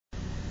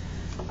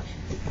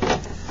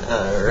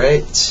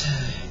Alright,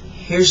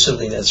 here's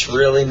something that's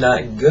really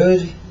not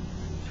good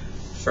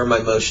for my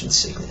motion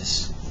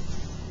sickness.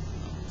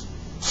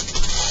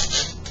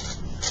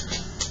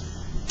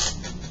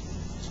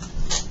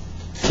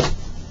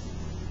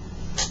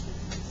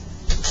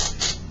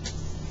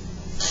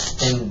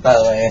 And by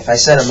the way, if I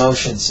said a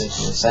motion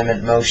sickness, I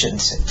meant motion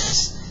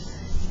sickness.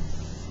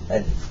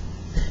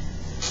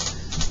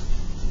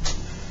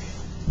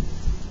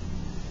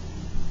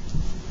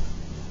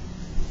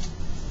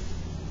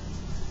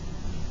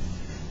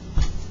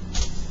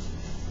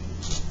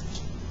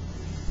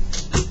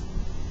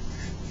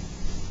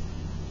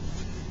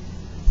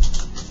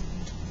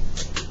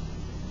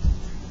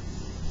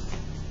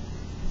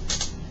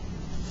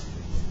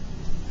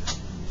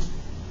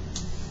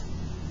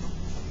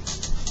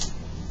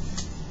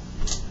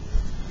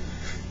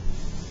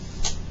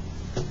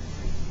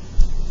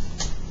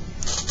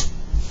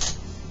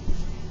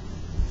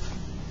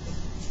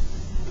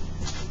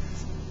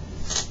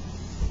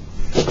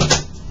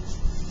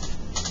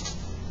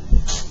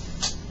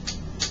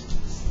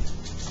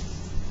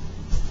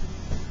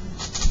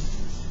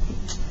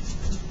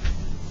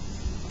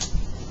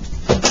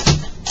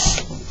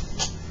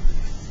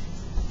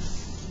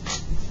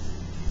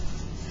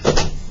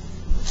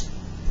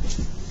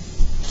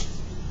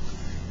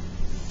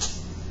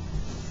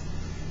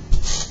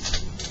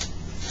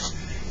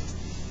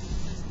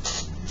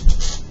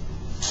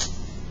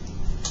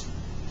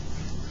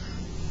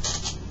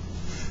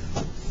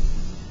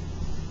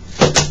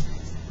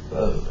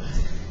 Whoa.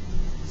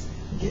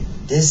 I'm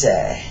getting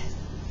dizzy.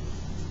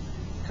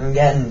 I'm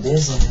getting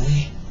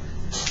dizzy.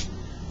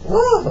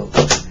 Whoa!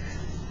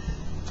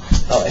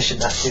 Oh, I should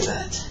not do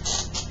that.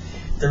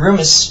 The room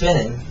is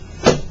spinning.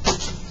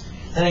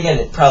 Then again,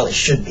 it probably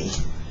should be.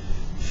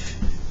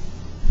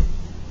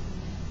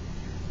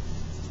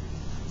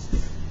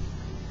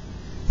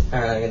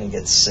 Alright, I'm gonna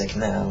get sick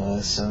now,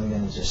 so I'm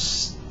gonna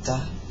just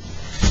stop.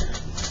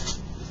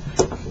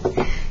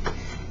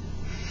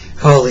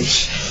 Holy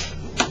shit.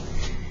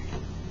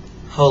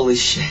 Holy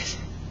shit.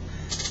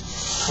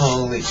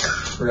 Holy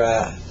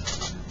crap.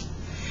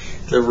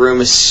 The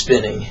room is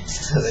spinning.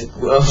 Like,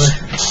 whoa.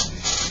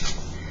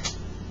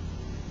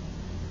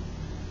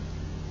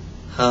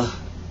 Huh.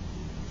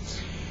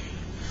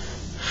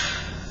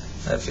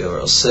 I feel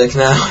real sick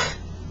now.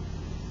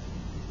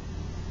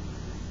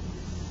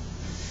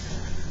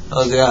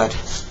 Oh god.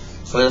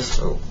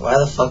 Why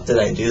the fuck did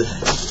I do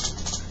that?